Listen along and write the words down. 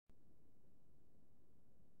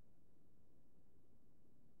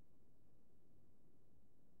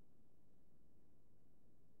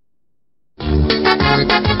The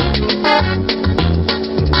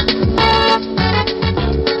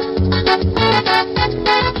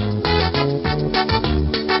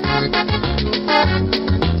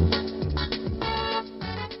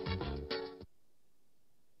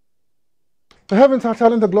heavens are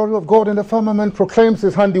telling the glory of God, and the firmament proclaims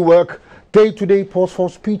his handiwork. Day to day pause for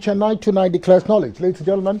speech, and night to night declares knowledge. Ladies and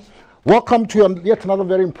gentlemen, welcome to yet another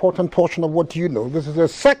very important portion of What You Know. This is the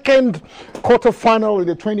second quarterfinal in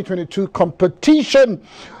the 2022 competition.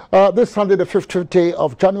 This Sunday, the 15th day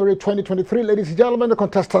of January 2023. Ladies and gentlemen, the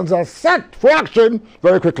contestants are set for action.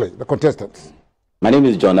 Very quickly, the contestants. My name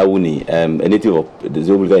is John Awuni, a native of the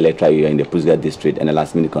Zobulga electoral area in the Pusga district and a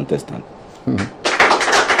last-minute contestant.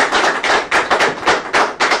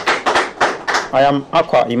 I am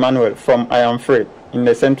Aqua Emmanuel from I Am Free in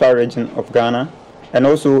the central region of Ghana, and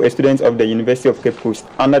also a student of the University of Cape Coast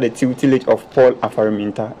under the tutelage of Paul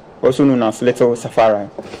Afariminta, also known as Little Safari.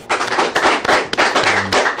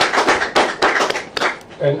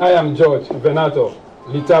 And I am George Venato,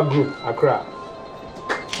 Lita Group, Accra.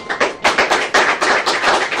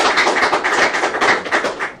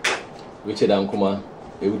 Richard Ankuma,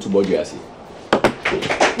 Ewutu Bojuasi.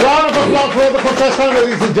 Round of applause for the contestants,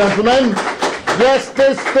 ladies and gentlemen. Yes,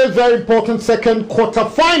 this is very important second quarter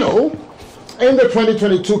final in the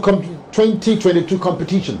 2022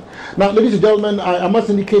 competition. Now, ladies and gentlemen, I must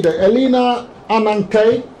indicate that Elena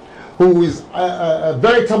Anante, who is a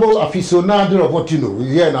veritable aficionado of What You Know,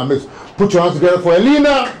 is here in our midst. Put your hands together for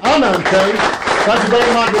Elena Anante. Thank you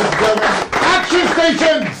very much, ladies and gentlemen. Action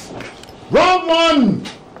stations! Round one,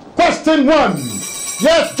 question one.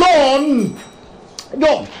 Yes, John.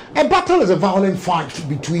 No, a battle is a violent fight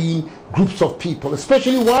between groups of people,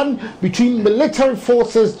 especially one between military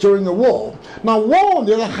forces during a war. Now, war, on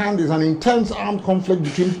the other hand, is an intense armed conflict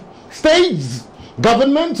between states,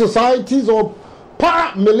 government, societies, or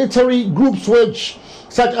paramilitary groups,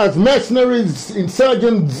 such as mercenaries,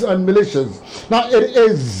 insurgents, and militias. Now, it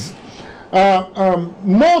is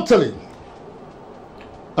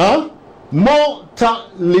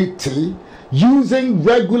mortality using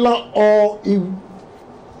regular or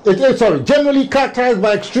generally characterized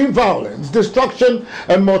by extreme violence, destruction,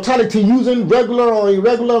 and mortality using regular or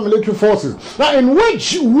irregular military forces. Now, in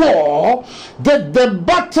which war did the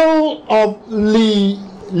Battle of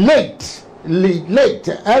Leyte,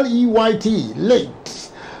 L-E-Y-T, Leyte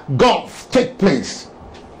Gulf take place?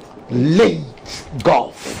 Leyte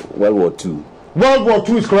Gulf. World War II. World War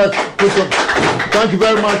II is correct. Thank you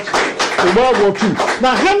very much. In World War II.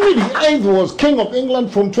 Now, Henry VIII was King of England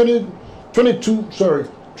from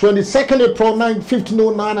 22nd April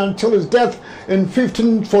 1509 until his death in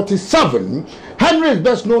 1547. Henry is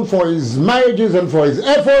best known for his marriages and for his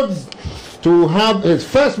efforts to have his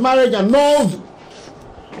first marriage annulled.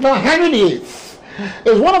 Now, Henry VIII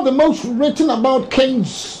is one of the most written about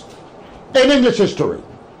kings in English history.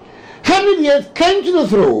 Henry VIII came to the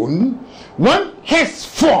throne when his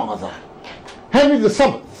father, Henry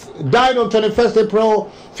VII, died on 21st April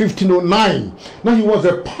 1509. Now, he was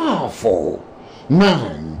a powerful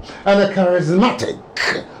man and a charismatic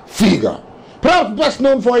figure, perhaps best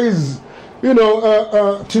known for his,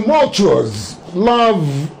 tumultuous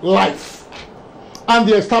love life and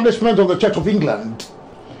the establishment of the Church of England.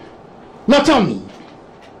 Now, tell me,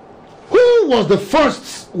 who was the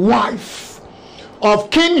first wife of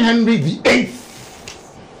King Henry VIII?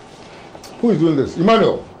 Who is doing this?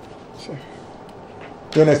 Emmanuel. Sure.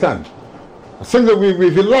 You understand? I think that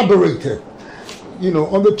we've elaborated,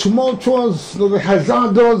 on the tumultuous, the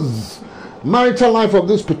hazardous marital life of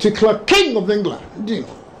this particular King of England.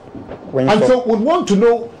 And so we want to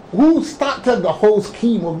know who started the whole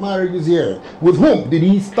scheme of marriages here. With whom did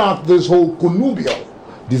he start this whole connubial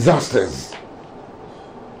disasters?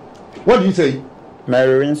 What do you say?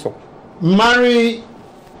 Mary Windsor. Mary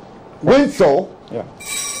Windsor? Yeah.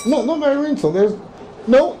 No, not Mary Windsor. There's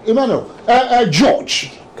no Emmanuel.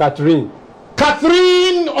 George. Catherine.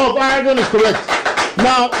 Catherine of Aragon is correct.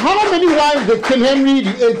 Now, how many wives did King Henry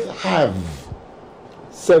VIII have?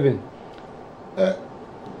 7.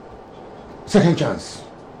 Second chance.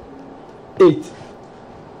 8.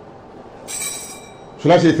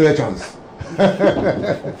 Should I say third chance?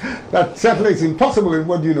 That certainly is impossible in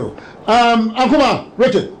What You Know. Ankuma,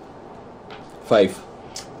 Richard. 5.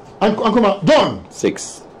 Ankuma, Don.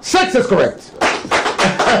 6. 6 is correct. So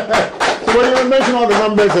when you mention all the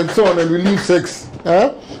numbers and so on, and we leave 6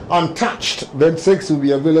 untouched, then 6 will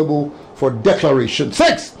be available for declaration.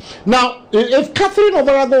 6. Now, if Catherine of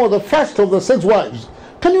Aragon was the first of the 6 wives,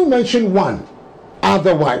 can you mention one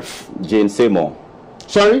other wife? Jane Seymour.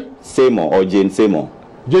 Sorry? Seymour or Jane Seymour.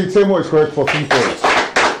 Jane Seymour is correct for 3 points.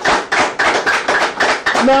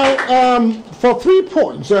 Now, for 3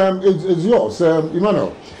 points, it's yours,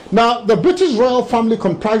 Emmanuel. Now, the British royal family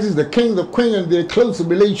comprises the king, the queen, and their close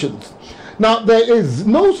relations. Now, there is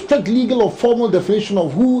no strict legal or formal definition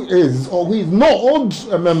of who is or who is not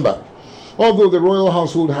a member, although the royal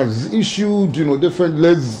household has issued, different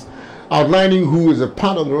lists outlining who is a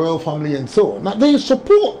part of the royal family and so on. Now, they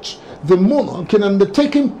support the monarch in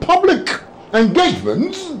undertaking public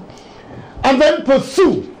engagements and then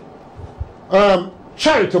pursue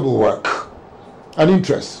charitable work and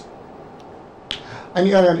interests. And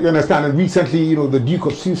you understand, and recently, the Duke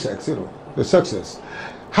of Sussex, the success,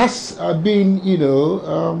 has been,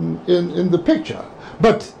 in the picture.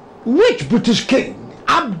 But which British king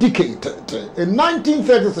abdicated in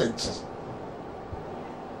 1936?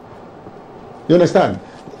 You understand?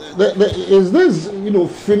 There is this,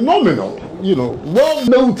 phenomenal,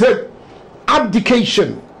 well-noted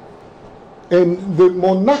abdication in the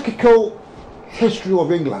monarchical history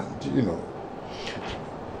of England,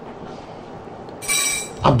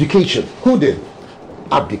 Abdication. Who did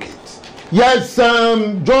abdicate? Yes,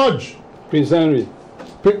 George. Prince Henry.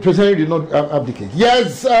 Prince Henry did not abdicate.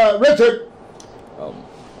 Yes, Richard.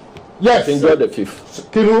 Yes. King George V.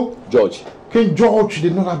 King who? George. King George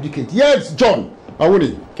did not abdicate. Yes, John.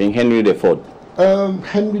 Awuni. King Henry IV.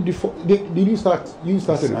 Henry IV. Did you start? You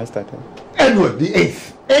started. I started. Edward VIII.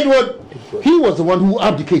 Edward, he was the one who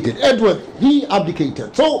abdicated. Edward, he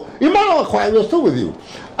abdicated. So, Emmanuel Akwai, we're still with you.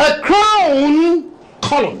 A crown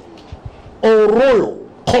colony or royal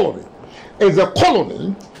colony is a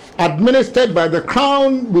colony administered by the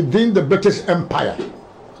crown within the British Empire.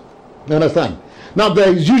 You understand? Now,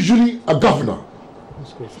 there is usually a governor.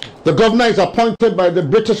 The governor is appointed by the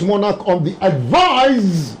British monarch on the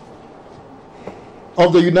advice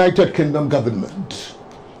of the United Kingdom government,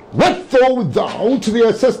 with or without the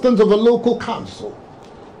assistance of a local council,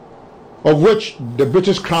 of which the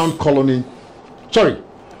British Crown colony,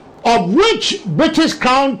 of which British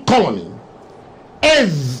Crown colony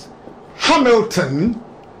is Hamilton,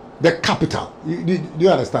 the capital. Do you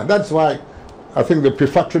understand? That's why I think the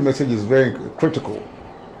prefatory message is very critical.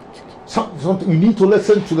 Something you need to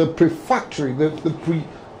listen to the prefatory,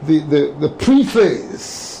 the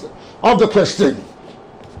preface of the question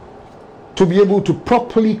to be able to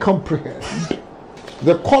properly comprehend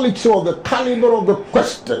the quality or the caliber of the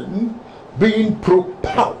question being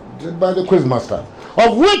propounded by the quizmaster.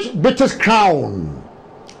 Of which British Crown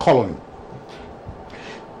colony?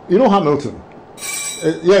 You know Hamilton.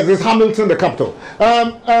 Yes, it's Hamilton, the capital.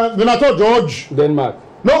 Venator George. Denmark.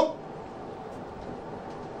 No.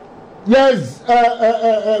 Yes,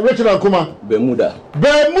 Richard Ankuma. Bermuda.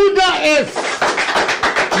 Bermuda is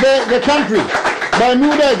the country.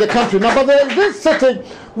 Bermuda is the country. Now, but there is this city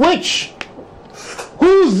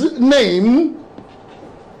whose name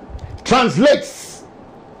translates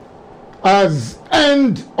as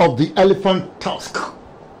end of the elephant tusk.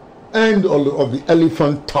 End of the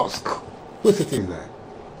elephant tusk. What city is that?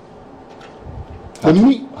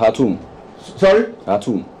 Khartoum. Sorry?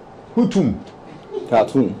 Khartoum. Hutum.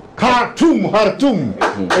 Khartoum. Khartoum.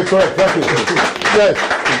 That's correct. Thank you. Yes.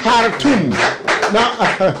 Khartoum.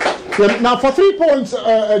 Now, for 3 points,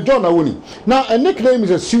 John Awuni. Now, a nickname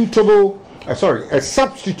is a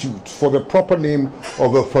substitute for the proper name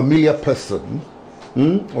of a familiar person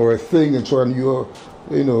or a thing, and so on. You're,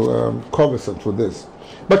 conversant with this.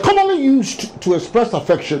 But commonly used to express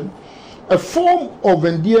affection, a form of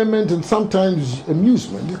endearment and sometimes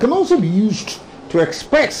amusement. It can also be used to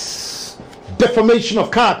express deformation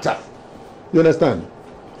of character. You understand?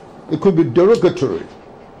 It could be derogatory.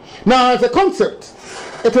 Now, as a concept,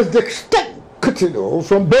 it is distinct,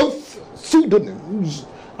 from both pseudonyms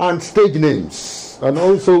and stage names, and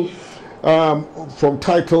also from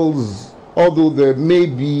titles, although there may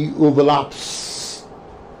be overlaps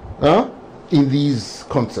in these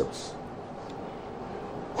concepts.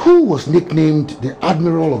 Who was nicknamed the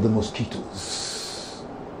Admiral of the Mosquitoes?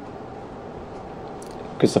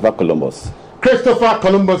 Christopher Columbus. Christopher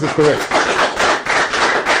Columbus is correct.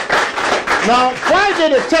 Now, Friday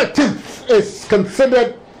the 13th is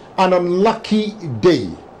considered an unlucky day,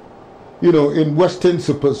 in Western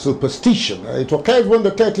superstition. It occurs when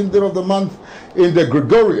the 13th day of the month in the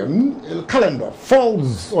Gregorian calendar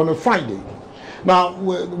falls on a Friday. Now,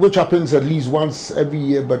 which happens at least once every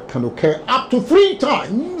year, but can occur up to 3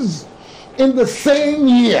 times in the same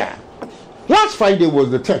year. Last Friday was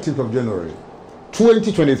the 13th of January,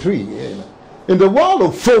 2023. In the world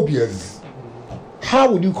of phobias,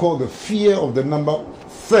 how would you call the fear of the number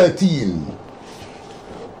 13?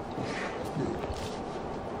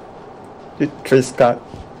 Trisca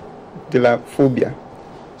de la phobia.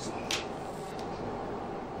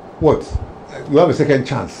 What? you have a second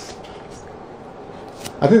chance.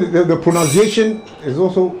 I think the pronunciation is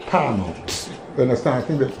also paramount. You understand? I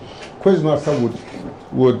think the question master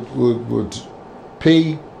would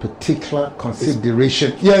pay particular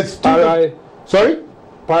consideration. Yes. Sorry?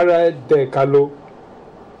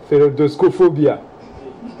 Paradecalophobia.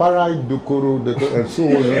 And so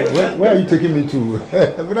where are you taking me to?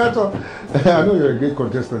 Venato, I know you're a great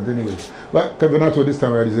contestant anyway. But Venato, this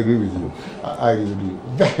time I disagree with you. I disagree.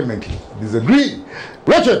 Vehemently disagree.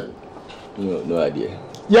 Richard? No idea.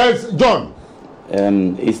 Yes, John.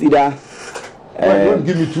 It's either don't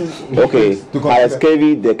give me two. Okay,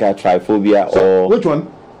 paraskevi-decatriophobia or which one?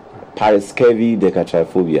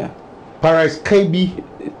 Paraskevi-decatriophobia. Paraskevi.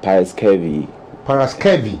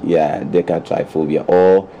 Yeah, decatriophobia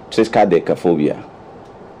or triskaidekaphobia.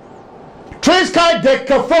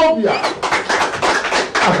 Triskaidekaphobia.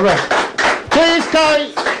 All right.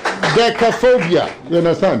 Triskaidekaphobia. You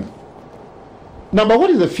understand? Now, but what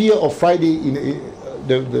is the fear of Friday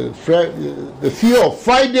the fear of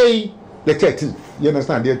Friday the 13th? You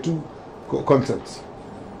understand? There are two concepts.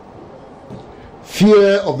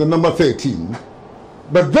 Fear of the number 13,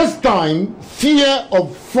 but this time fear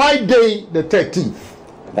of Friday the 13th.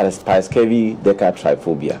 That is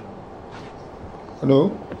paraskevi-decatriophobia.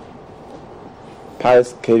 No?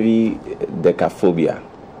 Paraskevi-decaphobia.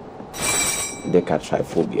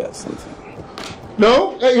 Decatriophobia something.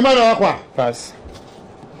 No? Emmanuel Aqua. Pass.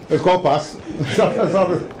 It's called pass.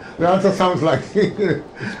 The answer sounds like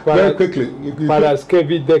very quickly.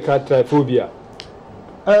 Paraskevi-decatriophobia.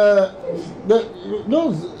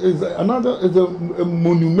 No, is another is a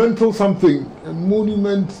monumental something. A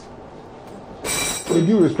monument. With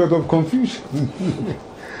due respect of confusion.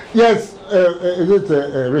 Yes, is it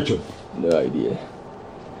Richard? No idea.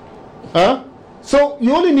 Huh? So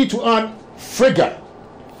you only need to add frigga.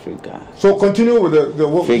 Frigga. So continue with the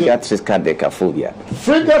Frigga triskaidekaphobia.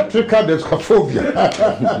 Frigga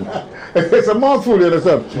triskaidekaphobia. It's a mouthful, you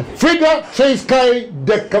understand? Frigga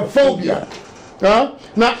triskaidekaphobia. Now,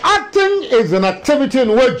 acting is an activity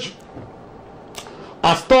in which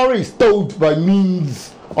a story is told by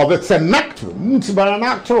means of its enactment by an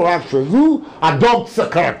actor or actress who adopts a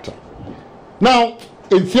character. Now,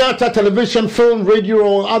 in theater, television, film, radio,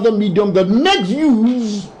 or other medium that makes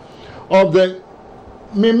use of the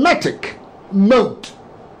mimetic mode.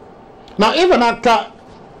 Now, if an actor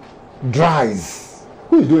dries,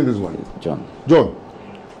 who is doing this one? John.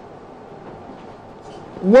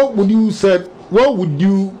 What would you say? What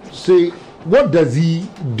does he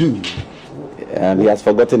do? He has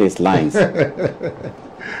forgotten his lines.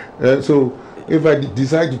 So, if I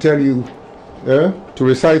decide to tell you to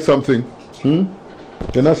recite something,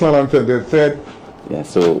 the national anthem, the third. Yeah,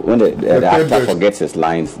 so when the actor forgets his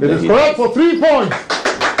lines, it is correct for 3 points.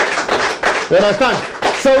 You understand?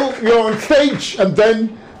 So you're on stage and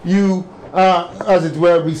then you, as it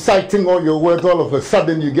were, reciting all your words. All of a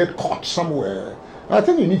sudden you get caught somewhere. I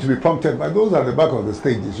think you need to be prompted by those at the back of the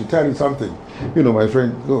stage. They should tell you something. You know, my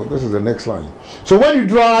friend, oh, this is the next line. So when you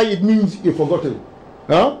dry, it means you've forgotten.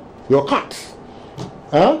 You're cut.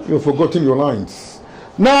 You've forgotten your lines.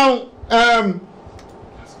 Now,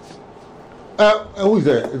 who is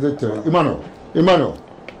there? Is it Emmanuel? Emmanuel,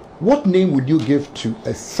 what name would you give to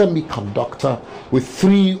a semiconductor with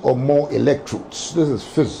 3 or more electrodes? This is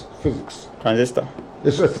physics. Transistor.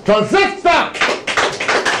 It's a transistor!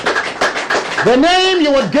 The name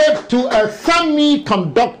you would give to a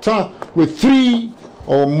semiconductor with 3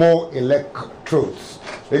 or more electrodes.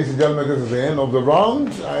 Ladies and gentlemen, this is the end of the round,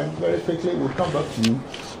 and very quickly we'll come back to you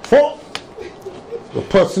for the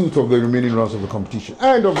pursuit of the remaining rounds of the competition.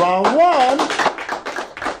 End of round 1.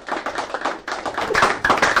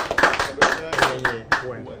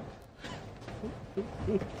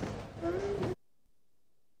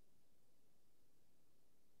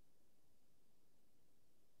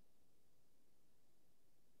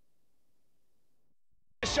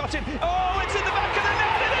 Shot in. Oh, it's in the back of the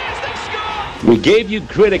net. It is. They scored. We gave you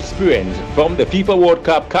great experience from the FIFA World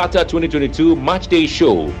Cup Qatar 2022 Matchday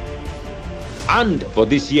Show. And for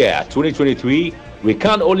this year, 2023, we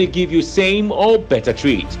can only give you same or better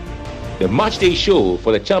treat. The Matchday Show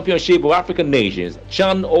for the Championship of African Nations,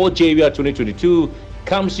 CHAN Algeria 2022,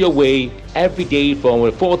 comes your way every day from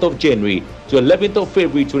the 4th of January to 11th of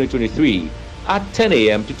February 2023 at 10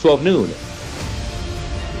 a.m. to 12 noon.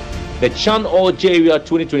 The CHAN Algeria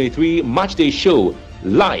 2023 Matchday Show,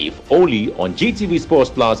 live only on GTV Sports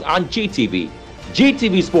Plus and GTV.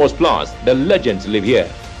 GTV Sports Plus, the legends live here.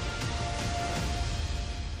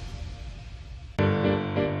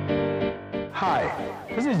 Hi,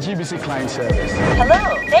 this is GBC Client Service.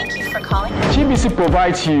 Hello, thank you for calling. GBC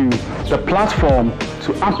provides you the platform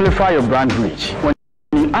to amplify your brand reach. When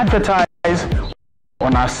you advertise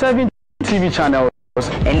on our 7 TV channels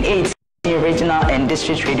and 8 regional and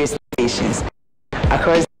district radio stations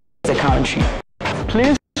across the country.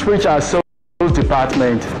 Please reach our sales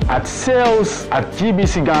department at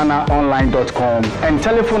sales@gbcghanaonline.com and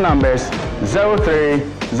telephone numbers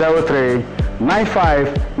 0303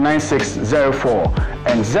 959604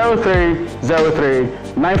 and 0303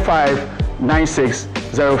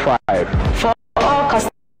 959605. For all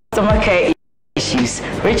customer care issues,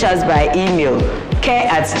 reach us by email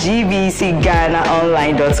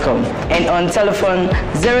care@gbcghanaonline.com and on telephone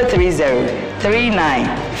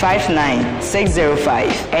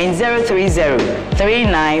 030-3959-605 and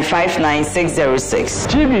 030-3959-606.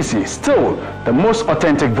 GBC, still the most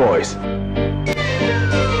authentic voice.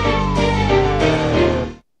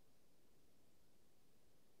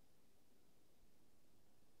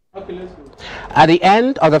 At the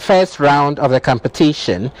end of the first round of the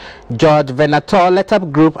competition, George Venator Letup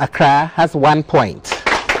Group Accra has 1 point.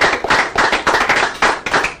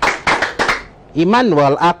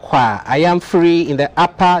 Emmanuel Aqua, I Am Free in the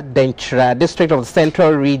Upper Denchira district of the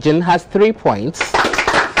Central Region has 3 points.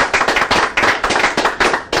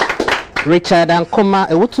 Richard Ankoma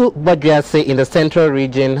Ewutu Bodriase in the Central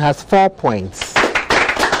Region has 4 points.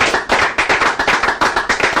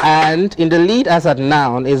 And in the lead as at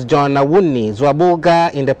now is John Nawuni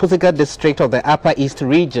Zwabulga in the Pusika district of the Upper East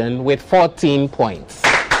Region with 14 points.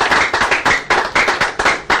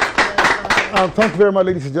 Thank you very much,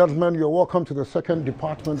 ladies and gentlemen. You're welcome to the second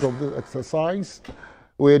department of the exercise.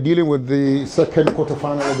 We're dealing with the second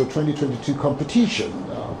quarterfinal of the 2022 competition.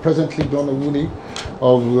 Presently, John Nawuni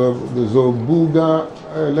of the Zwabulga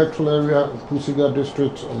electoral area, Pusika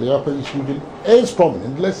district of the Upper East Region is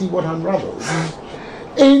prominent. Let's see what unravels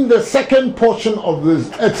in the second portion of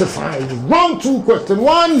this exercise. Round 2, question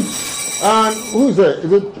 1. And who's there?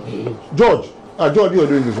 Is it George? George, you are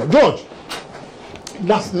doing this one. George,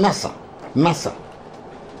 that's NASA. NASA.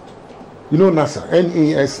 You know NASA,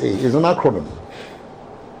 NASA is an acronym.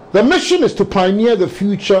 The mission is to pioneer the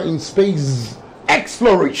future in space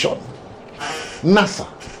exploration. NASA.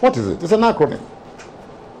 What is it? It's an acronym.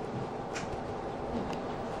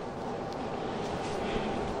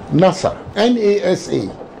 NASA,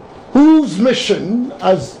 NASA, whose mission,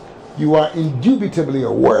 as you are indubitably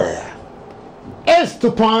aware, is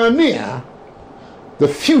to pioneer the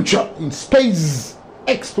future in space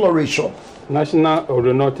exploration. National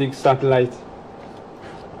Aeronautics Satellite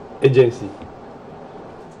Agency.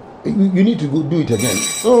 You need to go do it again.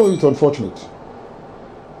 Oh, it's unfortunate.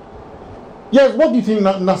 Yes, what do you think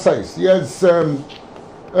NASA is? Yes,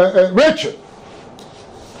 Rachel.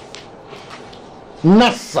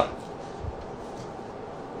 NASA.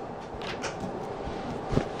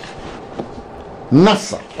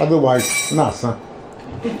 NASA, otherwise NASA.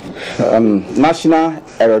 National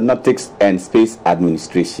Aeronautics and Space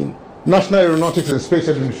Administration. National Aeronautics and Space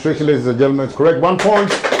Administration, ladies and gentlemen, is correct. 1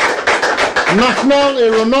 point. National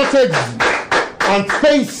Aeronautics and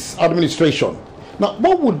Space Administration. Now,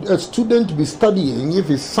 what would a student be studying if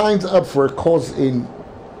he signs up for a course in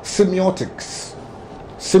semiotics?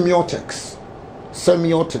 Semiotics.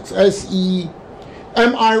 Semiotics.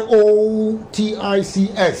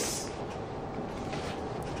 SEMIOTICS.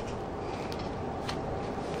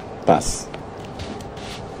 Pass.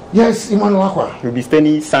 Yes, Emmanuel Aqua. We'll be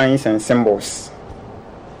studying signs and symbols.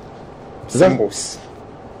 Symbols.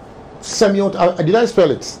 Semiotics. Did I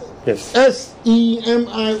spell it? Yes.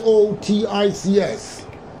 SEMIOTICS.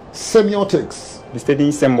 Semiotics. We'll be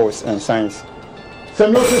studying symbols and signs.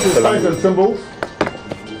 Semiotics is signs and symbols.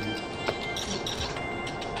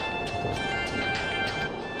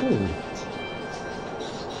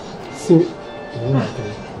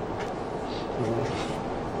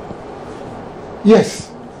 Yes.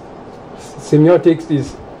 Semiotics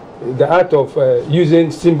is the art of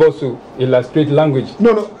using symbols to illustrate language.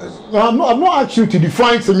 No, I'm not asking you to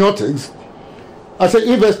define semiotics. I said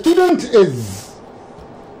if a student is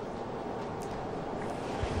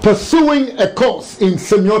pursuing a course in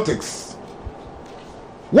semiotics,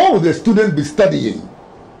 what would the student be studying?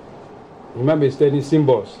 You might be studying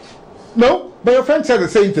symbols. No, but your friend said the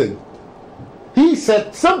same thing. He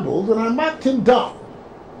said symbols and I marked him down.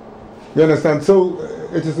 You understand? So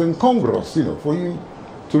it is incongruous, you know, for you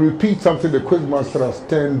to repeat something the quizmaster has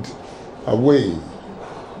turned away.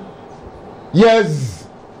 Yes.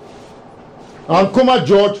 Ankoma,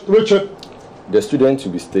 George, Richard. The student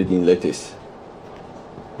will be studying letters.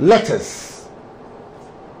 Letters.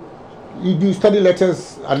 You do study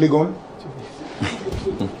letters at Legon?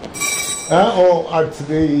 or at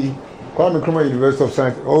the Kwame Nkrumah University of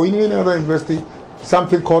Science, or in any other university,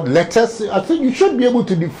 something called letters. I think you should be able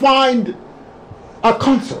to define a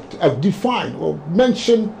concept, define or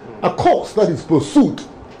mention a course that is pursued,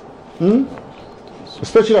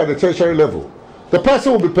 especially at the tertiary level. The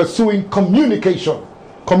person will be pursuing communication.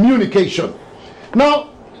 Communication. Now,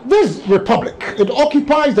 this republic, it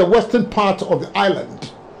occupies the western part of the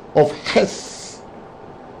island of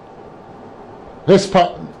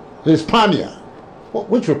Hispania.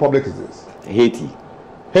 Which republic is this? Haiti.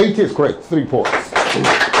 Haiti is correct. 3 points.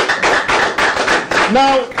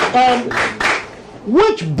 Now,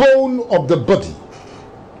 which bone of the body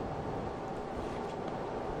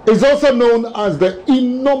is also known as the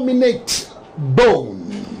innominate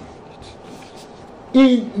bone?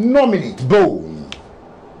 Innominate bone.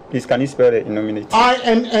 Please, can you spell the innominate?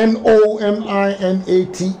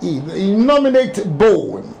 I-N-N-O-M-I-N-A-T-E. The innominate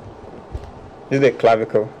bone. Is the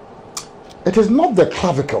clavicle? It is not the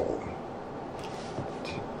clavicle.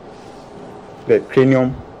 The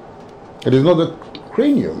cranium? It is not the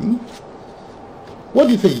cranium. What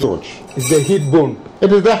do you think, George? It's the hip bone.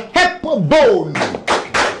 It is the hip bone.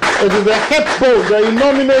 It is the hip bone. The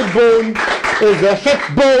innominate bone is the hip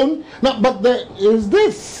bone. Now, but there is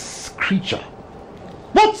this creature.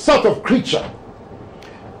 What sort of creature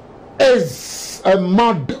is a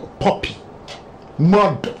mud puppy?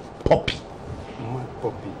 Mud puppy. Mud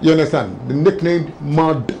puppy. You understand? The nickname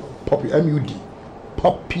mud puppy. M-U-D.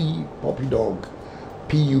 Puppy. Puppy dog.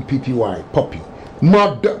 P-U-P-P-Y. Puppy.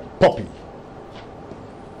 Mud puppy.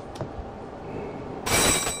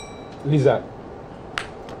 Lizard.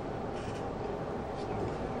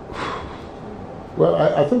 Well,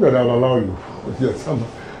 I think that I'll allow you. Yes.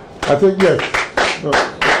 I think yes. No.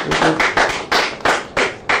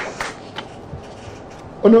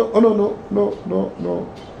 Oh no! Oh no!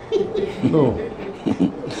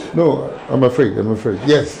 No! I'm afraid.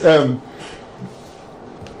 Yes.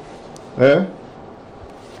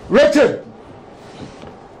 Richard.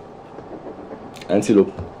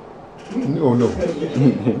 Antelope. No.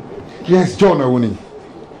 Yes, John Awuni.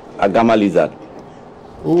 Agama lizard.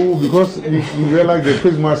 Oh, because you realize the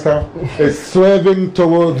quizmaster is swerving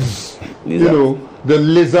towards, lizard. The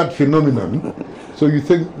lizard phenomenon. So you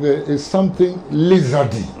think there is something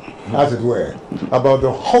lizardy, as it were, about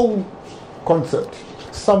the whole concept.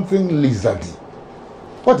 Something lizardy.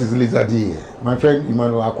 What is lizardy here? My friend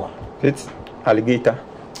Emmanuel Aqua. It's alligator.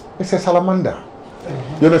 It's a salamander.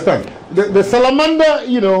 You understand? The salamander,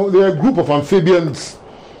 they're a group of amphibians.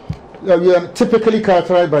 They are typically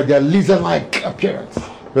characterized by their lizard-like appearance.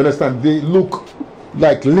 You understand? They look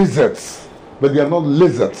like lizards, but they are not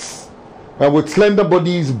lizards. And with slender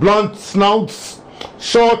bodies, blunt snouts,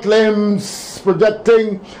 short limbs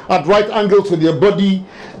projecting at right angles with their body,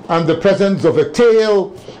 and the presence of a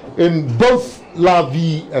tail in both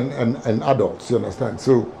larvae and adults. You understand?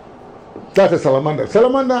 So that's a salamander.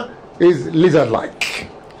 Salamander is lizard-like,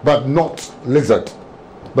 but not lizard,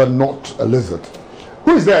 but not a lizard.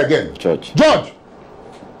 Who is there again? George.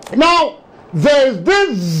 Now, there's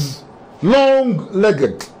this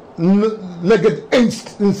long-legged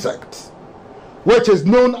insect, which is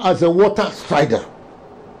known as a water strider.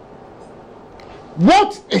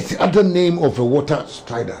 What is the other name of a water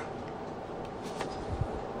strider?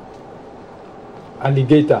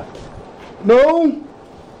 Alligator. No.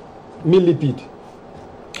 Millipede.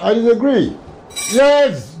 I disagree.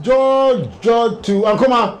 Yes, George to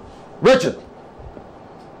Ankoma. Richard.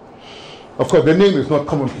 Of course, the name is not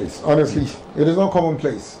commonplace. Honestly, it is not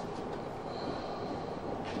commonplace.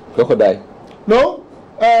 Crocodile. No.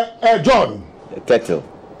 John. Turtle.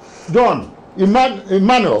 John.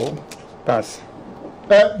 Emmanuel. Pass.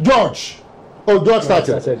 George. Oh, George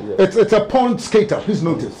started. Yes. It's a pond skater. Please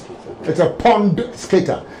notice. It's a pond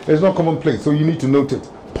skater. It's not commonplace, so you need to note it.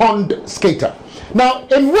 Pond skater. Now,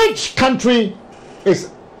 in which country is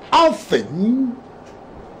Althing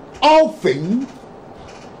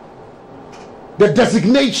the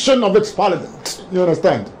designation of its parliament? You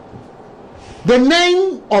understand? The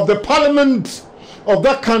name of the parliament of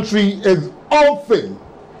that country is Althing.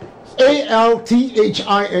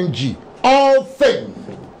 A-L-T-H-I-N-G. Althing.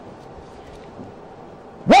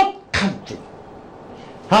 What country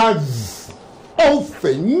has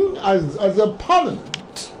Althing as a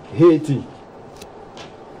parliament? Haiti.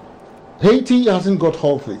 Haiti hasn't got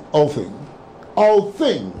Althing.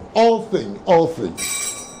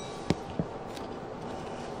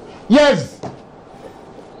 Yes.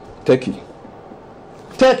 Turkey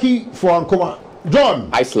for Ankoma. John.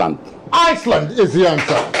 Iceland. Iceland is the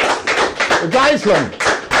answer. It's Iceland.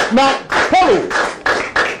 Now,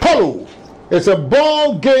 polo. It's a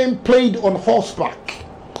ball game played on horseback.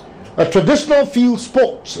 a traditional field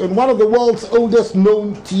sport and one of the world's oldest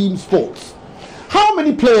known team sports. How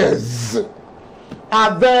many players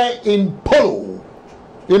are there in polo,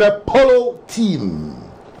 in a polo team?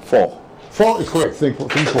 4. 4 is correct. 3, 4.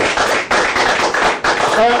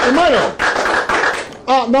 Emmanuel,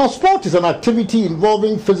 now sport is an activity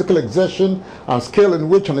involving physical exertion and skill in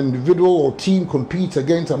which an individual or team competes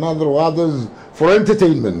against another or others for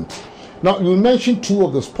entertainment. Now, you mentioned 2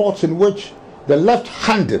 of the sports in which the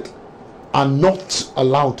left-handed are not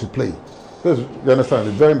allowed to play. You understand?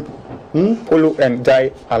 It's very important. Polo and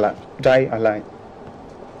Jai Alai.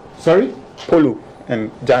 Sorry? Polo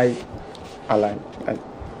and Jai Alai.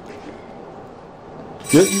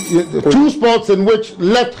 The 2 sports in which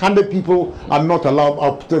left-handed people are not allowed,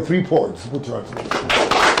 up to 3 points. Put your hands.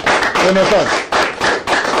 You understand?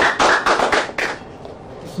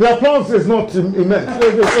 The applause is not immense. You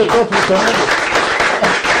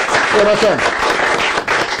understand?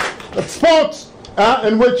 Sports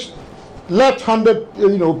in which left-handed,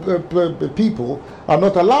 people are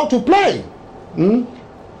not allowed to play.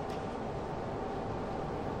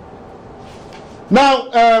 Now,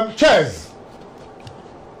 chess,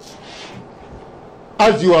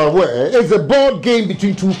 as you are aware, is a board game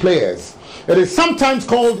between 2 players. It is sometimes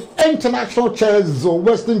called international chess or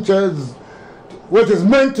Western chess, which is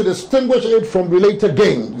meant to distinguish it from related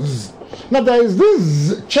games. Now, there is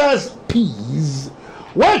this chess piece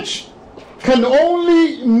which can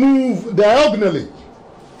only move diagonally.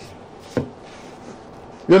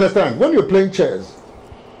 You understand? When you're playing chess,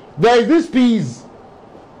 there is this piece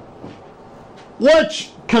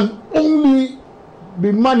which can only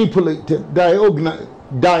be manipulated diagonally.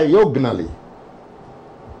 Diagonally,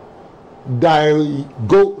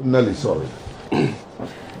 sorry.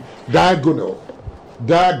 Diagonally.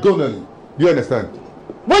 Do you understand?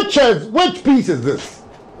 Which piece is this?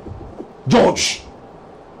 George.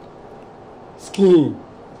 Skiing.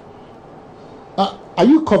 Are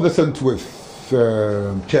you conversant with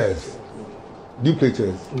chess? Do you play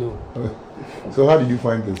chess? No. So how did you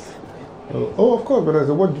find this? Oh, of course, but as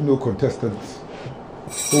a what do you know contestant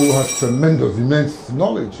who has tremendous, immense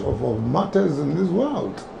knowledge of matters in this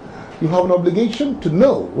world. You have an obligation to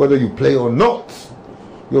know whether you play or not.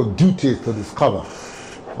 Your duty is to discover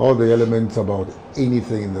all the elements about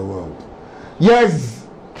anything in the world. Yes.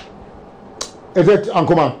 Is it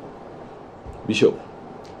Ankoma? Bishop.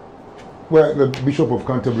 Well, the Bishop of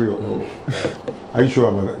Canterbury. Are you sure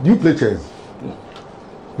about that? Do you play chess? No.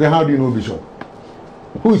 Then how do you know Bishop?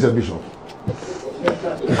 Who is a bishop?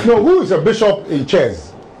 No, who is a bishop in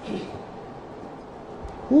chess?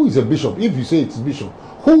 Who is a bishop? If you say it's bishop,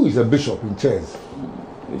 who is a bishop in chess?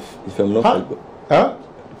 If I'm not...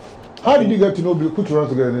 How did you get to know? Put your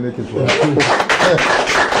hands together and then make it work.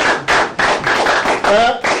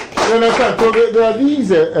 You understand? So there are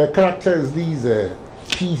these characters, these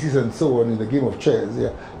pieces and so on in the game of chess.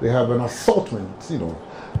 They have an assortment,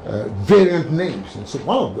 variant names. And so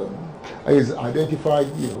one of them is identified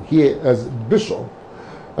here as bishop,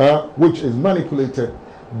 which is manipulated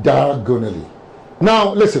diagonally.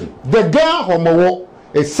 Now listen, the Ga Homowo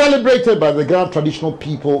is celebrated by the Ga traditional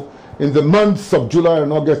people in the months of July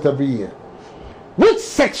and August every year. Which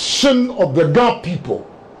section of the Ga people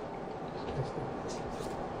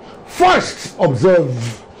first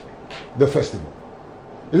observe the festival?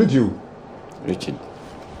 Is it you? Richard.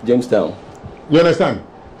 Jamestown. You understand?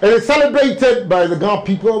 It is celebrated by the Ga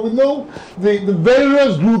people. We know the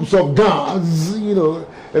various groups of Gas, in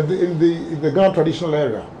the Ga traditional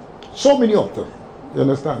area. So many of them. You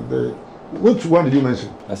understand? Which one did you mention?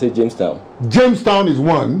 I said Jamestown. Jamestown is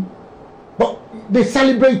one, but they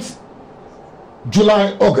celebrate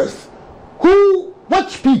July, August.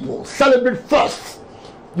 Which people celebrate first?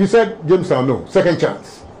 You said Jamestown, no. Second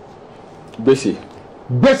chance. Bessie.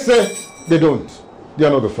 Bessie, they don't. They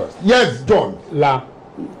are not the first. Yes, John. La.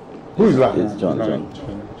 Who is that? It's John.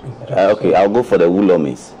 Okay, I'll go for the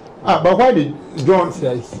Woolomies. But why did John?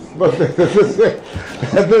 But this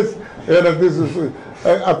is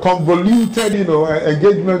a convoluted,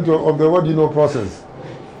 engagement of the process.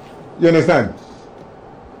 You understand?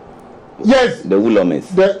 Yes. The Woolomies.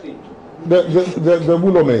 The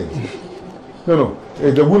Woolomies. No.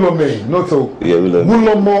 The Woolomay, not so. Yeah,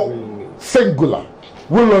 Woolomo singular.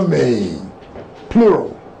 Woolomay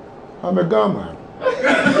plural. I'm a Gama.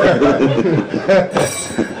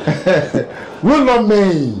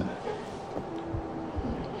 Woolomay.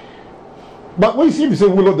 But when you see me say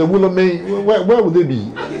the Woolomay, where would they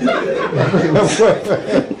be?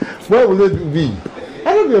 Where would they be?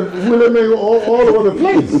 I don't know, Woolomay all over the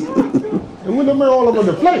place. Woolomay all over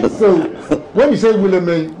the place. So when you say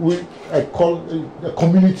Woolomay, I call a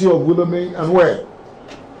community of Woolomay and where?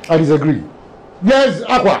 I disagree. Yes,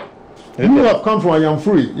 Aqua. You have come from I am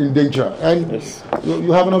free in danger, and yes.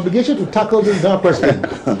 you have an obligation to tackle this question.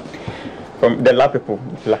 From the La people.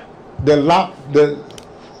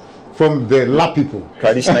 From the La people.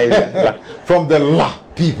 Traditional La. From the La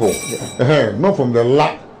people. Yeah. Not from the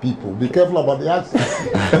La people. Be careful about the accent.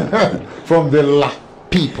 From the La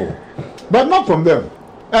people. But not from them.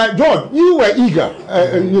 George, you were eager.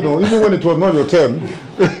 You know, even when it was not your turn,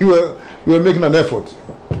 you were making an effort.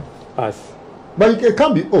 Us. But it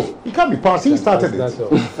can't be. Oh, it can't be passed. He started it.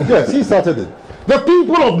 Yes, he started it. The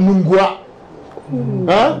people of Nungwa.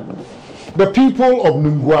 The people of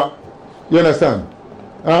Nungwa. You understand?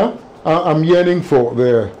 I'm yearning for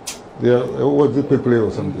their what's the people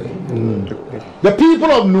or something. The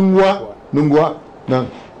people of Nungwa. Now,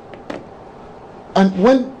 and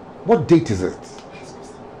what date is it?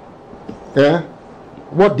 Yeah,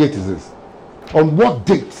 what date is this? On what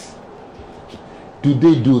date do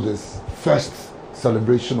they do this first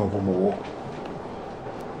celebration of Omowo?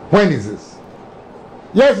 When is this?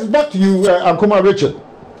 Yes, it's back to you, Ankoma Richard.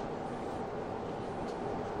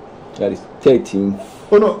 That is 13.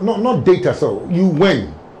 Oh no, not data. So you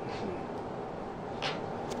when?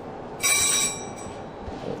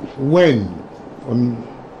 When?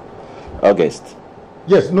 August.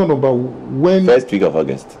 Yes, no, but when? First week of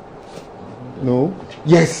August. No.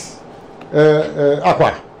 Yes.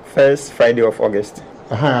 Aqua. First Friday of August.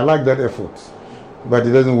 I like that effort, but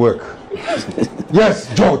it doesn't work.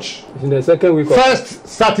 Yes, George. In the second week. First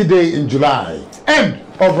Saturday in July. End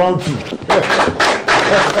of round 2.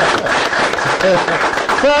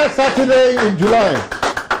 First Saturday in July.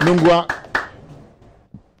 Nungwa.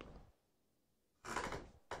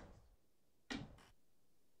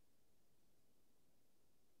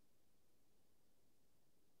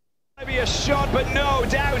 Maybe a shot, but no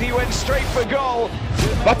doubt he went straight for goal.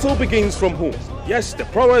 Battle begins from home. Yes, the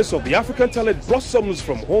prowess of the African talent blossoms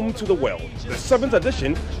from home to the world. The 7th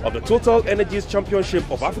edition of the Total Energies Championship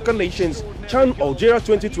of African Nations, Chan Algeria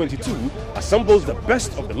 2022, assembles the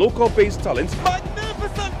best of the local-based talents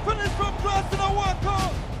Magnificent finish from Brasina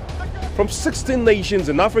Wako. From 16 nations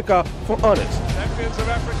in Africa for honors. Champions of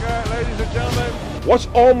Africa, ladies and gentlemen. Watch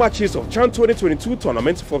all matches of Chan 2022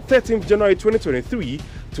 tournament from 13th January 2023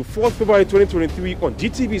 to 4th February 2023 on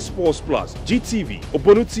GTV Sports Plus, GTV,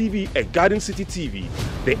 Obonu TV and Garden City TV.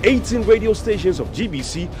 The 18 radio stations of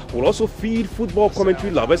GBC will also feed football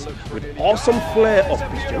commentary lovers with awesome flair of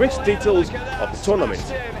picturesque details of the tournament.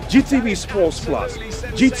 GTV Sports Plus,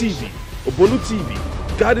 GTV, Obonu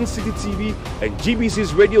TV, Garden City TV and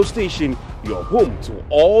GBC's radio station, your home to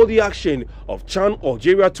all the action of Chan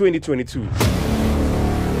Algeria 2022.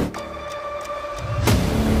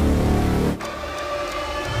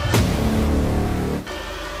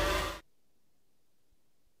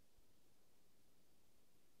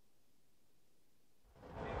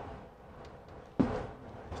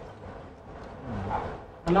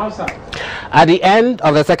 At the end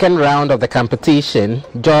of the second round of the competition,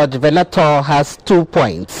 George Venator has 2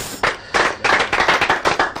 points.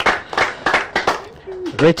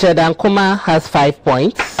 Richard Ankuma has 5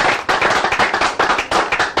 points.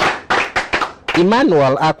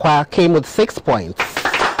 Emmanuel Aqua came with 6 points.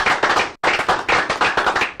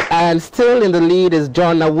 And still in the lead is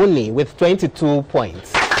John Nawuni with 22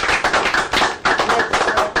 points.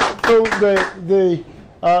 So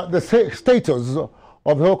the status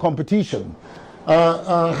of the whole competition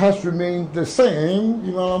has remained the same.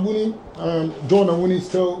 John Nawuni is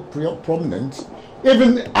still prominent.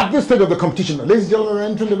 Even at this stage of the competition, ladies and gentlemen, we're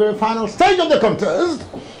entering the very final stage of the contest.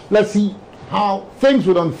 Let's see how things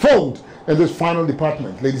will unfold in this final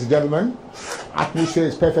department. Ladies and gentlemen, atmosphere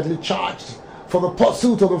is perfectly charged for the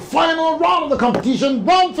pursuit of the final round of the competition.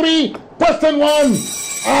 Round 3, question 1.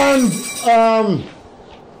 And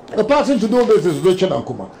the person to do this is Richard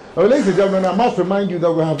Ankuma. Ladies and gentlemen, I must remind you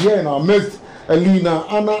that we have here in our midst Elena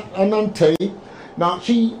Anante. Now,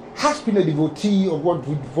 she has been a devotee of what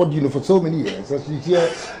for so many years. So she's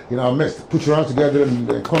here in our midst. Put your hands together and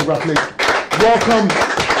congratulate. Welcome,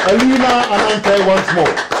 Elena Anante, once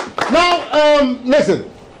more. Now, listen.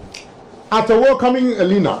 After welcoming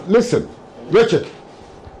Elena, listen, Richard,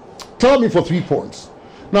 tell me for 3 points.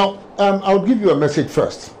 Now, I'll give you a message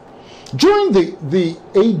first. During the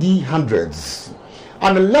AD hundreds,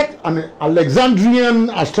 an Alexandrian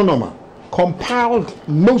astronomer compiled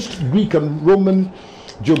most Greek and Roman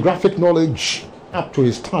geographic knowledge up to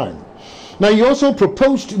his time. Now, he also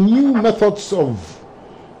proposed new methods of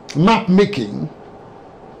map making,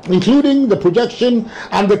 including the projection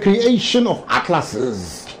and the creation of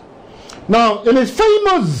atlases. Now, in his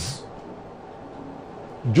famous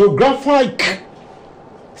geographic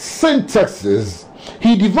syntaxes,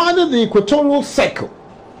 He divided the equatorial circle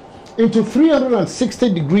into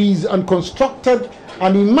 360 degrees and constructed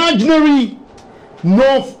an imaginary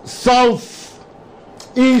north, south,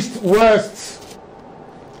 east, west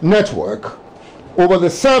network over the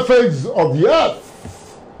surface of the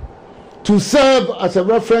earth to serve as a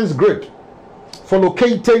reference grid for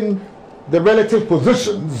locating the relative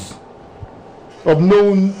positions of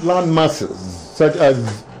known land masses such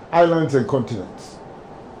as islands and continents.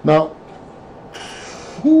 Now,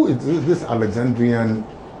 who is this Alexandrian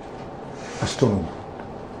astronomer?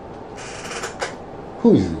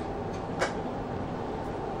 Who is he?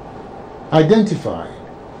 Identify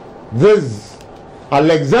this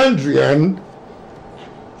Alexandrian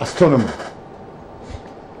astronomer.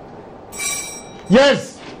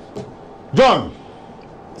 Yes, John.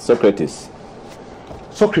 Socrates.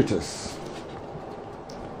 Socrates.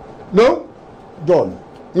 No, John.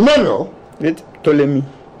 Emmanuel. It's Ptolemy.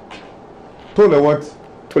 Ptolemy what?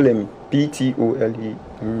 Ptolemy. Ptolemy.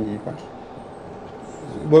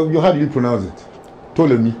 Well, how do you pronounce it?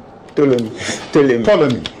 Ptolemy. Ptolemy. Ptolemy.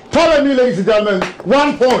 Ptolemy. Ptolemy, ladies and gentlemen,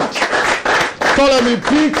 1 point. Ptolemy,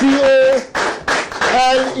 Ptolemy.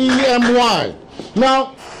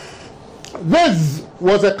 Now, this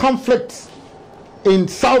was a conflict in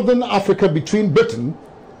southern Africa between Britain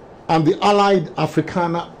and the allied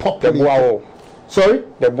Afrikaner population. The Boer War. Sorry?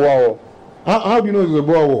 The Boer War. How do you know it's the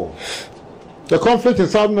Boer War? The conflict in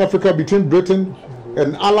southern Africa between Britain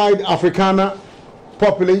and allied Afrikaner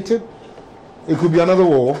populated. It could be another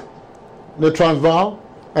war. The Transvaal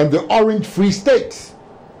and the Orange Free State.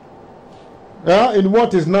 In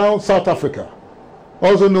what is now South Africa.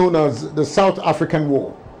 Also known as the South African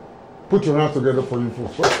War. Put your hands together for you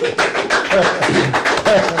folks.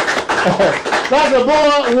 That's the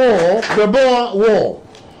Boer War. The Boer War.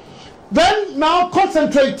 Then now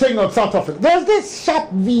concentrating on South Africa. There's this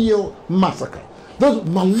Sharpeville massacre. Those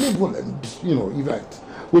malevolent, event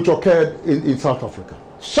which occurred in South Africa.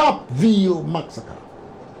 Sharpeville massacre.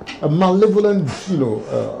 A malevolent,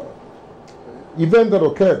 event that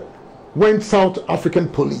occurred when South African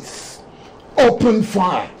police opened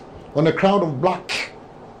fire on a crowd of black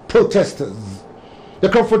protesters. The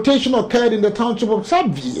confrontation occurred in the township of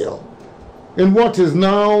Sharpeville in what is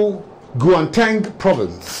now Gauteng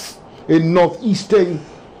province in northeastern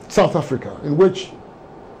South Africa, in which,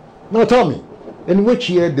 now tell me, in which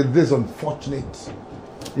year did this unfortunate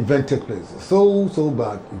event take place? So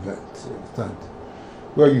bad event, you understand?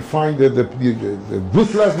 Where you find the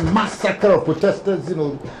ruthless massacre of protesters,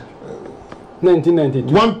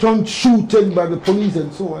 1992. Wanton shooting by the police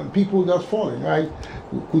and so on, people just falling. I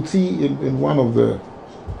could see in one of the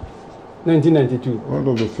 1992. One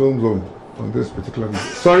of the films on this particular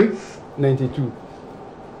video. Sorry? 92.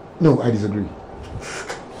 No, I disagree.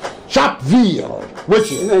 Sharpeville.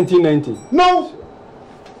 Which year? 1990. No.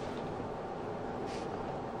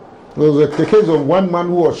 There was the case of one man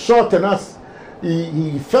who was shot and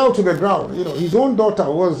he fell to the ground. His own daughter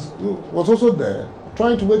was also there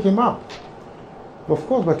trying to wake him up. Of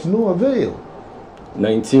course, but to no avail.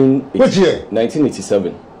 Which year?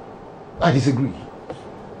 1987. I disagree.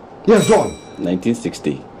 Yes, John.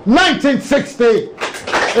 1960. 1960 is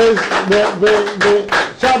the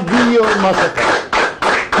Sharpeville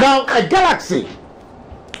massacre. Now, a galaxy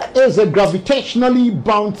is a gravitationally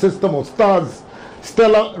bound system of stars,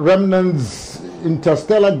 stellar remnants,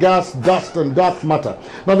 interstellar gas, dust, and dark matter.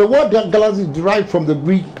 Now, the word galaxy is derived from the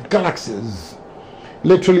Greek galaxies,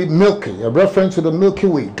 literally Milky, a reference to the Milky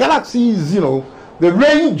Way. Galaxies, they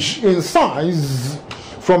range in size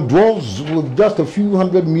from dwarfs with just a few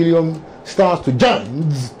 100 million stars to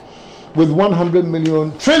giants with 100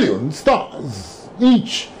 million trillion stars,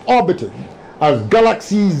 each orbiting as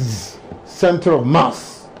galaxy's center of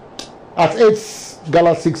mass, at its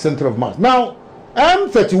galaxy center of mass. Now,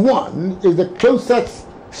 M31 is the closest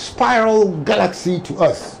spiral galaxy to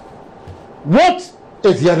us. What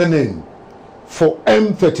is the other name for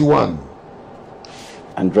M31?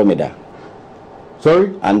 Andromeda.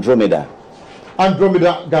 Sorry? Andromeda.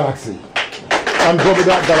 Andromeda Galaxy.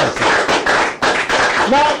 Andromeda Galaxy.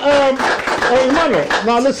 Now, Emmanuel,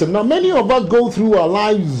 now listen, many of us go through our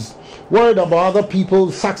lives worried about other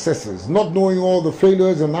people's successes, not knowing all the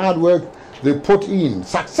failures and hard work they put in.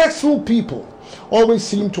 Successful people always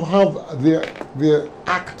seem to have their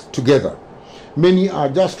act together. Many are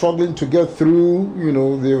just struggling to get through,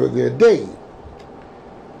 their day.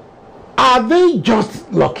 Are they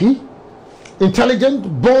just lucky?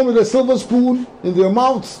 Intelligent, born with a silver spoon in their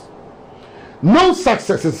mouths? No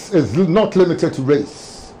success is not limited to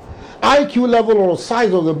race, IQ level, or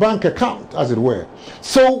size of the bank account, as it were.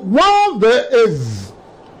 So while there is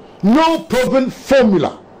no proven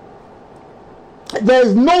formula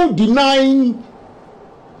there's no denying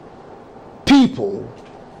people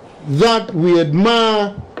that we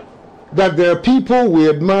admire, that there are people we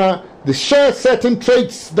admire, they share certain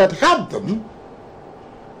traits that help them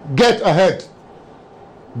get ahead,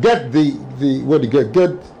 get the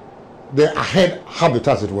ahead habit,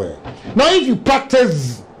 as it were. Now, if you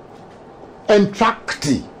practice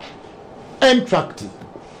entracty,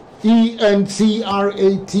 E-N-C-R-A-T-Y,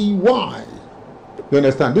 you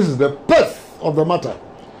understand? This is the birth of the matter.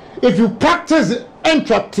 If you practice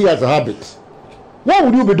entracty as a habit, what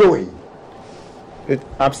would you be doing?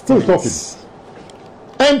 Abstinence. Who's talking?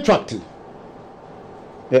 Entracty.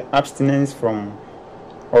 The abstinence from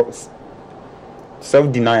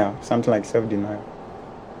self-denial, something like self-denial.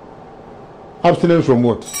 Abstinence from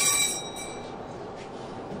what?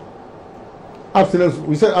 Abstinence.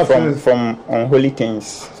 We said abstinence from unholy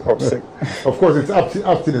things. Of course, it's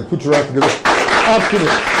abstinence. Put your hands together.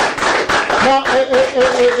 Abstinence. Now,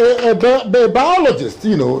 a biologist,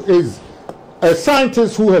 is a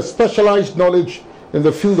scientist who has specialized knowledge in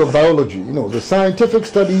the field of biology. The scientific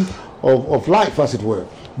study of life, as it were.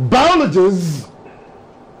 Biologists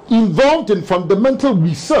involved in fundamental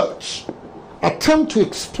research attempt to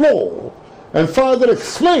explore and further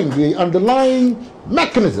explain the underlying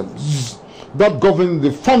mechanisms that govern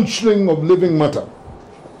the functioning of living matter.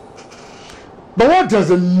 But what does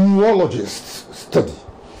a neurologist study?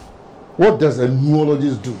 What does a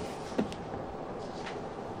neurologist do?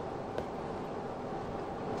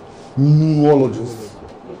 Neurologist.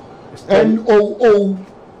 N-O-O-L-O-G-I-S-T.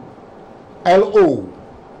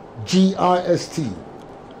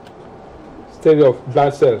 Study of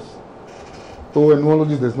blood cells. Oh, a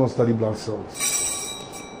neurologist does not study blood cells.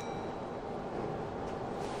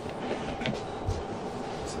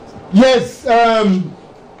 Yes.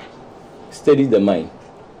 Studies the mind.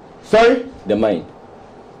 Sorry? The mind.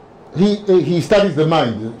 He studies the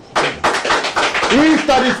mind. He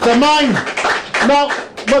studies the mind. Now,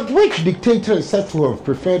 but which dictator is said to have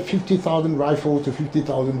preferred 50,000 rifles to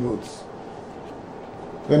 50,000 votes?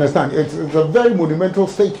 You understand? It's a very monumental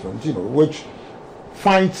statement, which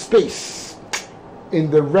finds space in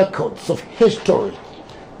the records of history.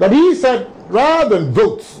 But he said, rather than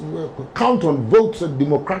votes, count on votes and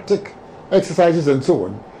democratic exercises and so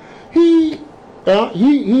on, he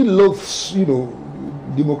loves,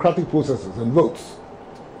 democratic processes and votes.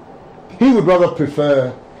 He would rather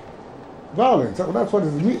prefer violence. That's what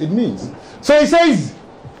it means. So he says,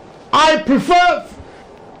 I prefer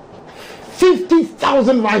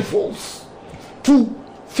 50,000 rifles to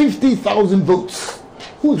 50,000 votes.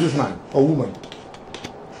 Who is this man or woman?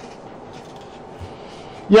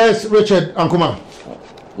 Yes, Richard Ankuma.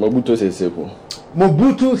 Mobutu Sese Seko.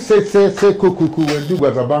 Mobutu Sese Seko Kuku Wendu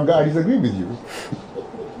Gwazabanga. I disagree with you.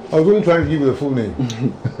 I was only trying to give you the full name.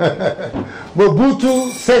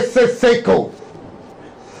 Mobutu Sese Seko.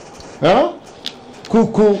 Huh?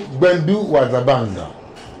 Kuku Gbendu Wazabanga.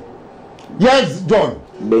 Yes, John.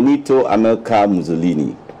 Benito America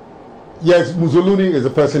Mussolini. Yes, Mussolini is a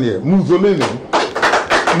person here. Mussolini.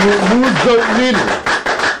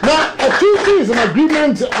 Now, a treaty is an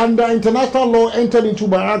agreement under international law entered into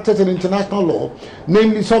by actors in international law,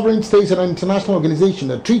 namely sovereign states and an international organization.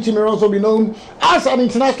 A treaty may also be known as an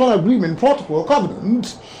international agreement, protocol,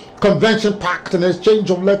 covenant, convention, pact, and exchange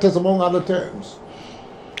of letters, among other terms.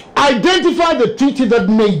 Identify the treaty that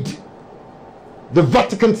made the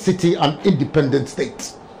Vatican City an independent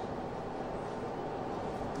state.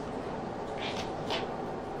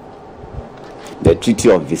 The Treaty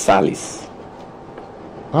of Versailles.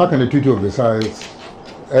 How can the Treaty of Versailles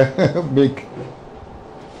make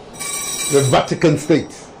the Vatican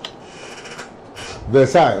State?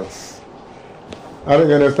 Versailles. I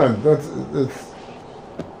don't understand.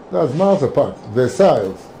 That's miles apart.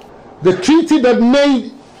 Versailles. The treaty that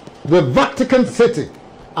made the Vatican City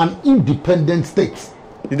an independent state.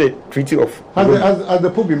 Is the Treaty of... Has the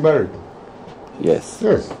Pope been married? Yes.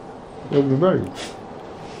 Yes. They've been married.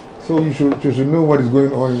 So you should know what is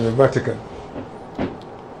going on in the Vatican.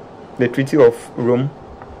 The Treaty of Rome.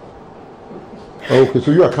 Okay,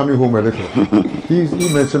 so you are coming home a little. He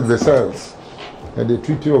mentioned Versailles and the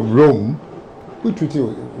Treaty of Rome. Which treaty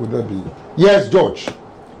would that be? Yes, George.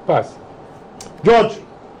 Pass. George,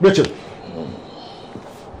 Richard.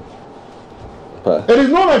 Pass. It is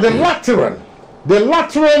known as the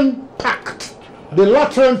Lateran Pact, the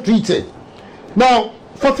Lateran Treaty. Now,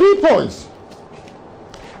 for 3 points,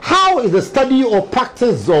 how is the study or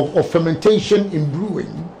practice of fermentation in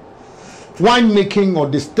brewing, winemaking, or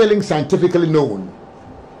distilling scientifically known?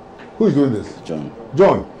 Who is doing this? John.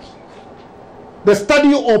 John. The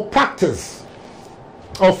study or practice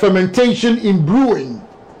of fermentation in brewing,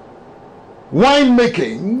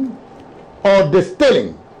 winemaking, or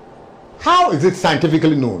distilling. How is it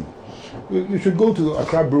scientifically known? You should go to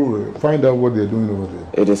Accra Brewery, find out what they're doing over there.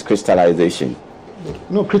 It is crystallization.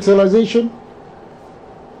 No, crystallization,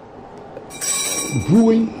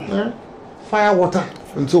 brewing, fire water,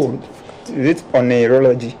 and so on. Is it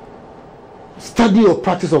onerology? Study or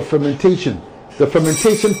practice of fermentation, the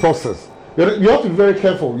fermentation process. You have to be very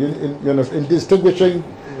careful in distinguishing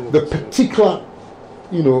the particular,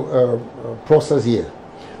 process here.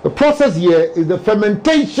 The process here is the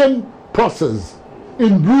fermentation process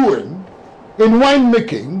in brewing, in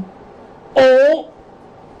winemaking, or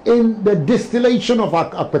in the distillation of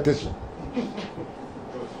appetition.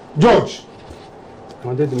 George. I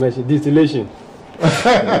wanted to mention distillation.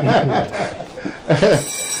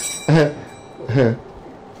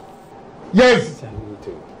 Yes.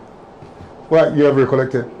 What you have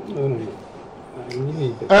recollected? No.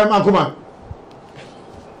 Ankuma.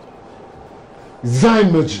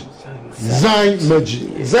 Zymergy.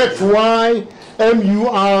 Zymergy. Z-Y-M-U-R-G-Y.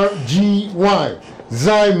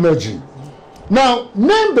 Zymergy. Now,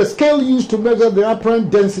 name the scale used to measure the apparent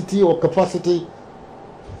density or capacity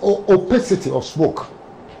or opacity of smoke.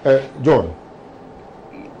 John.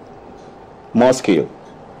 More scale.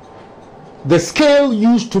 The scale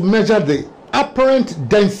used to measure the apparent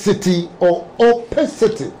density or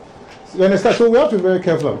opacity. You understand? So we have to be very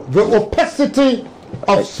careful. The opacity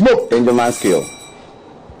of smoke. Angelman scale.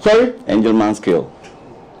 Sorry? Angelman scale.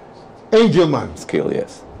 Angelman scale,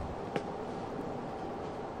 yes.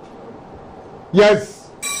 Yes.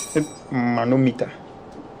 Manometer.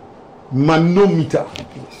 Manometer.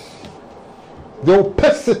 The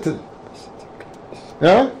opacity.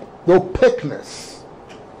 Yeah? The opaqueness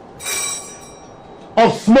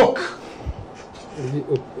of smoke.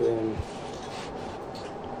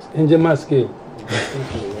 Angelman scale.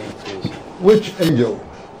 Which angel?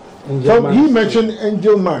 So he mentioned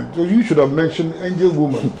angel man, so you should have mentioned angel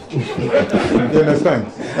woman. You understand?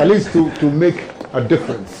 At least to make a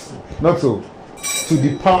difference. Not so. To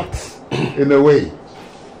depart in a way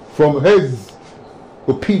from his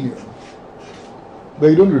opinion. But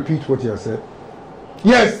you don't repeat what he has said.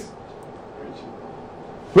 Yes.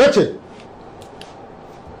 Richard.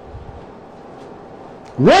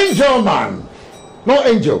 Ranger man. Not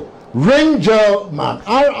angel. Ranger man.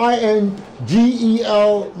 R-I-N-G-E-L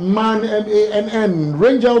man, M-A-N-N.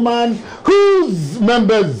 Ranger man whose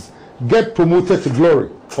members get promoted to glory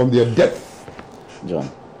on their death. John.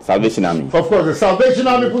 Salvation Army. Of course, the Salvation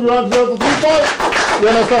Army put your hands together for people. You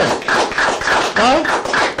understand? Huh?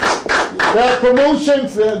 There are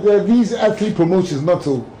promotions, there are these earthly promotions, not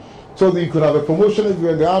so. So that you could have a promotion if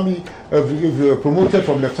you're in the army, if you're promoted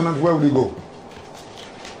from lieutenant, where will you go?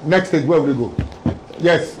 Next stage, where will you go?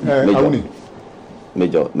 Yes,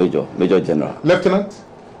 Major General. Lieutenant?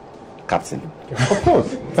 Captain. Of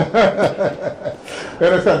course. You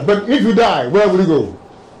understand? But if you die, where will you go?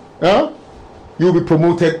 Huh? You'll be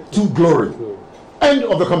promoted to glory. End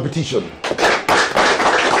of the competition.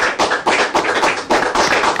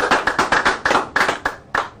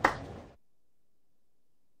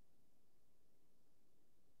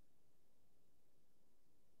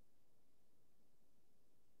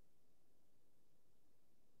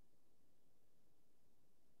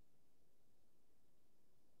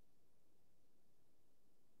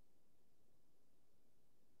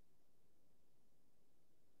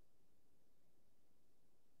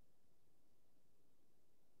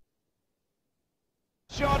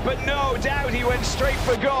 Shot, but no doubt he went straight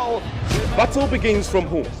for goal. Battle begins from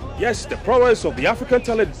home. Yes, the prowess of the African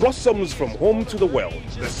talent blossoms from home to the world.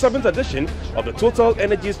 The 7th edition of the Total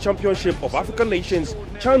Energies Championship of African Nations,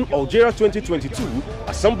 CHAN Algeria 2022,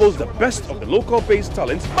 assembles the best of the local-based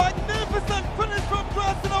talents Magnificent finish from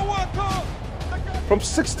Brasina Wako. from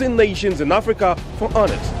 16 nations in Africa for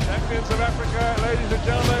honors. Champions of Africa, ladies and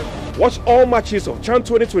gentlemen. Watch all matches of CHAN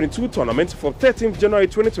 2022 tournament from 13th January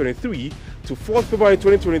 2023 to 4th February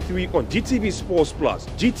 2023 on GTV Sports Plus,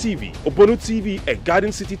 GTV, Obonu TV, and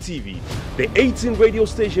Garden City TV. The 18 radio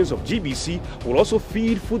stations of GBC will also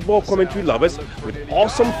feed football commentary lovers with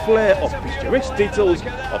awesome flair of picturesque details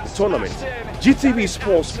of the tournament. GTV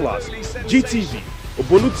Sports Plus, GTV,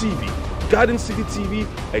 Obonu TV, Garden City TV,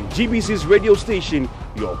 and GBC's radio station,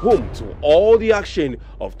 your home to all the action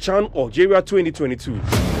of CHAN Algeria 2022.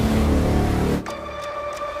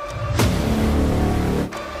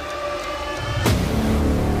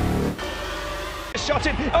 Shot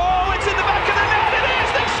in. Oh, it's in the back of the net. It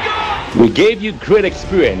is. They scored. We gave you great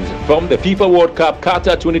experience from the FIFA World Cup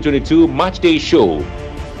Qatar 2022 Matchday Show.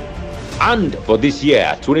 And for this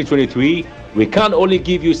year, 2023, we can't only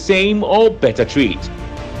give you same or better treat.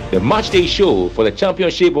 The matchday show for the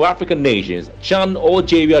Championship of African Nations, CHAN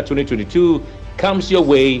Algeria 2022, comes your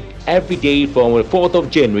way every day from the 4th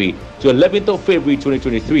of January to 11th of February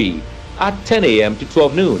 2023 at 10 a.m. to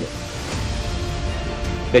 12 noon.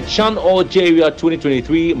 The CHAN Algeria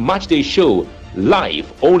 2023 matchday show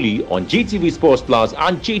live only on GTV Sports Plus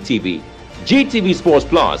and GTV. GTV Sports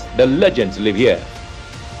Plus, the legends live here.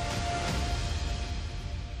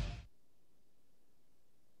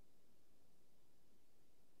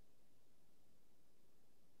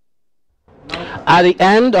 At the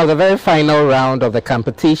end of the very final round of the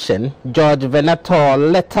competition, George Venator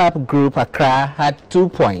Let Up Group Accra had 2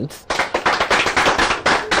 points.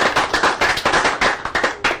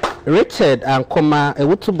 Richard Ankoma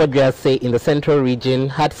Ewutubodwase in the Central Region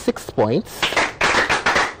had 6 points.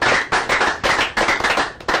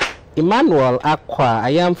 Emmanuel Akwa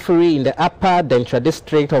Ayamfuri in the Upper Dentra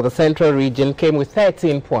District of the Central Region came with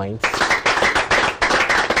 13 points.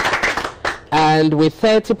 And with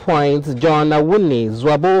 30 points, John Awuni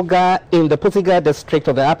Zwaboga in the Pusiga District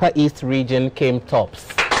of the Upper East Region came tops.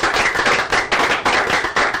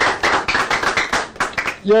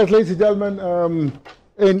 Yes, ladies and gentlemen,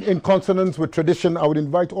 in consonance with tradition, I would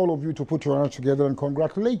invite all of you to put your hands together and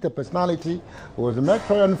congratulate the personality who was the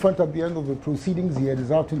Metro in front at the end of the proceedings here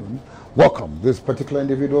this afternoon. Welcome this particular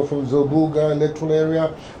individual from Zobuga electoral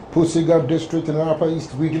area, Pusiga District in the Upper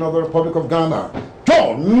East Region of the Republic of Ghana,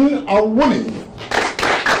 John Awuni.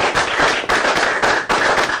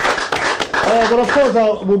 But of course, I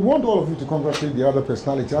would want all of you to congratulate the other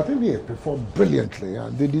personalities. I think they performed brilliantly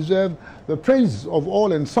and they deserve the praise of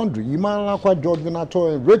all and sundry. Emmanuel Akwa, George Venator,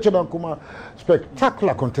 and Richard Ankuma,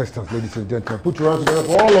 spectacular contestants, ladies and gentlemen. Put your hands together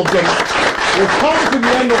for all of them. We've come to the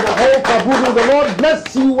end of the whole caboodle. The Lord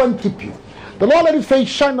bless you and keep you. The Lord let his face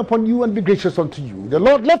shine upon you and be gracious unto you. The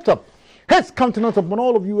Lord lift up his countenance upon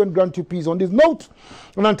all of you and grant you peace. On this note,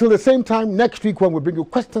 and until the same time next week when we bring you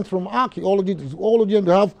questions from archaeology to all of you on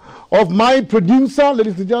behalf of my producer,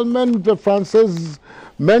 ladies and gentlemen, Francis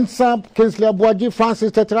Mensah, Kinsley Abuaji,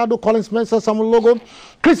 Francis Tetrado, Collins Mensah, Samuel Logo,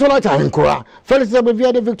 Chris Olaita Hinkura, Felix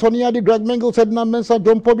Zabeviade, Victoria, Greg Mengel, Sedna Mensah,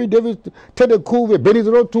 John Pobi, David Tedekuve, Beniz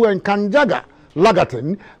Rotu, and Kanjaga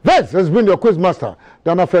Lagatin. This has been your quizmaster,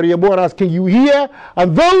 Dana Ferriebo, asking you here,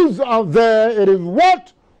 and those out there, it is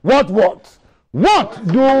what do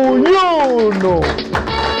you know?